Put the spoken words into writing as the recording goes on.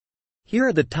Here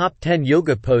are the top 10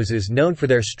 yoga poses known for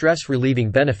their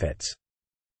stress-relieving benefits.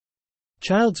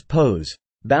 Child's pose,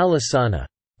 Balasana.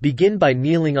 Begin by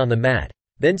kneeling on the mat,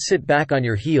 then sit back on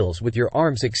your heels with your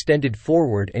arms extended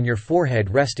forward and your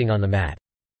forehead resting on the mat.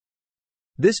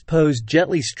 This pose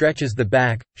gently stretches the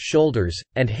back, shoulders,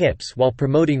 and hips while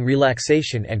promoting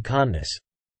relaxation and calmness.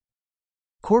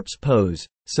 Corpse pose,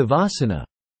 Savasana.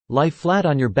 Lie flat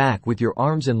on your back with your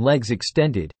arms and legs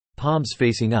extended, palms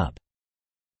facing up.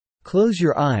 Close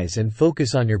your eyes and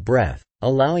focus on your breath,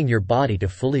 allowing your body to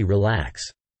fully relax.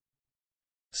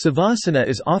 Savasana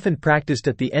is often practiced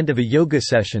at the end of a yoga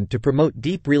session to promote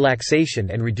deep relaxation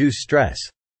and reduce stress.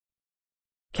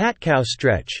 Cat-cow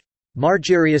stretch,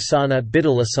 Marjaryasana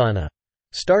Bitalasana.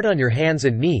 Start on your hands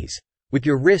and knees, with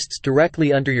your wrists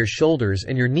directly under your shoulders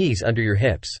and your knees under your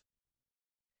hips.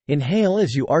 Inhale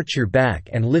as you arch your back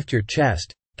and lift your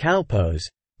chest, cow pose,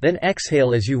 then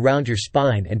exhale as you round your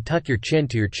spine and tuck your chin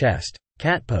to your chest,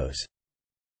 cat pose.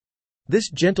 This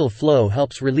gentle flow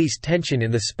helps release tension in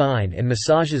the spine and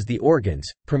massages the organs,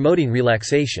 promoting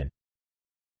relaxation.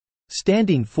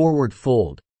 Standing forward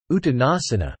fold,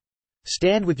 Uttanasana.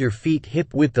 Stand with your feet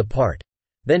hip-width apart,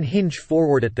 then hinge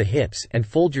forward at the hips and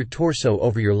fold your torso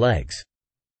over your legs.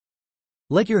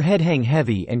 Let your head hang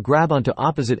heavy and grab onto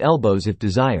opposite elbows if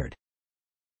desired.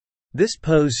 This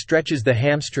pose stretches the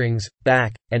hamstrings,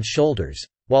 back, and shoulders,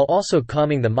 while also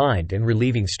calming the mind and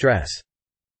relieving stress.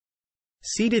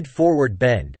 Seated forward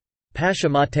bend,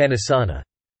 Paschimottanasana.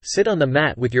 Sit on the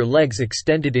mat with your legs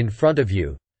extended in front of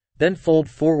you, then fold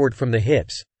forward from the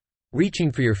hips,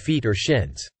 reaching for your feet or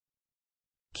shins.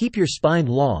 Keep your spine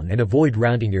long and avoid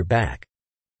rounding your back.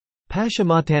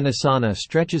 Paschimottanasana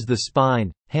stretches the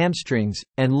spine, hamstrings,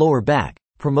 and lower back,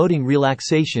 promoting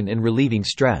relaxation and relieving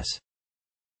stress.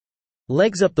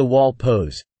 Legs up the wall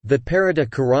pose, Viparita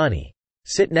Karani.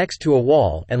 Sit next to a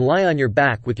wall and lie on your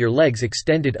back with your legs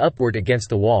extended upward against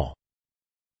the wall.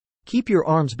 Keep your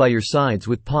arms by your sides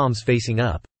with palms facing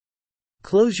up.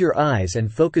 Close your eyes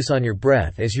and focus on your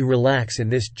breath as you relax in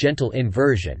this gentle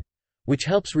inversion, which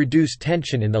helps reduce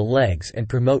tension in the legs and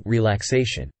promote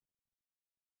relaxation.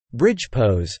 Bridge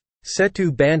pose,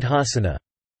 Setu Bandhasana.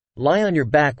 Lie on your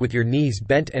back with your knees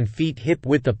bent and feet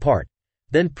hip-width apart,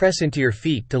 then press into your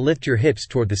feet to lift your hips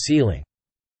toward the ceiling.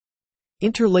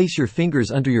 Interlace your fingers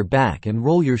under your back and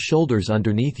roll your shoulders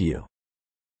underneath you.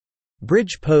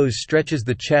 Bridge pose stretches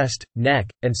the chest, neck,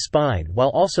 and spine while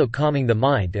also calming the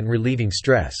mind and relieving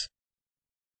stress.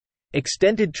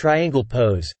 Extended triangle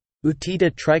pose,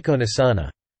 Utthita Trikonasana.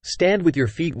 Stand with your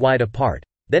feet wide apart,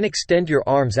 then extend your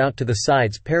arms out to the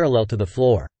sides parallel to the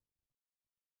floor.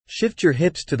 Shift your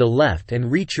hips to the left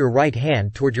and reach your right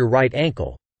hand toward your right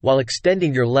ankle, while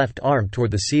extending your left arm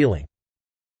toward the ceiling.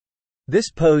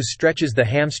 This pose stretches the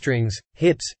hamstrings,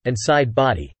 hips, and side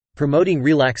body, promoting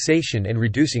relaxation and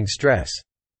reducing stress.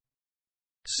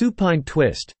 Supine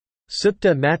twist,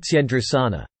 Supta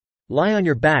Matsyendrasana. Lie on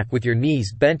your back with your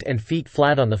knees bent and feet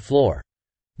flat on the floor.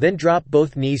 Then drop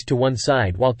both knees to one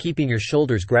side while keeping your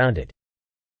shoulders grounded.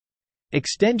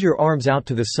 Extend your arms out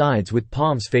to the sides with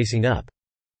palms facing up.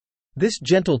 This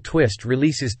gentle twist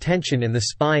releases tension in the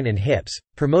spine and hips,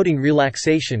 promoting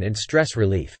relaxation and stress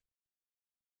relief.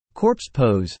 Corpse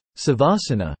pose,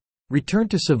 Savasana. Return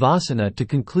to Savasana to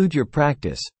conclude your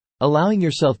practice, allowing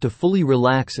yourself to fully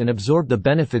relax and absorb the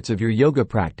benefits of your yoga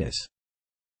practice.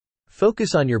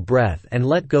 Focus on your breath and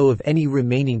let go of any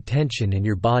remaining tension in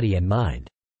your body and mind.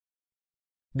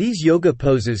 These yoga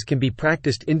poses can be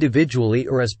practiced individually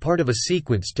or as part of a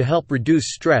sequence to help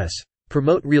reduce stress,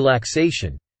 promote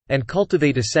relaxation, and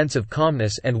cultivate a sense of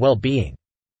calmness and well-being.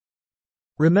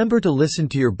 Remember to listen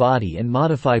to your body and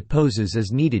modify poses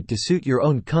as needed to suit your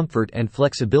own comfort and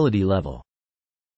flexibility level.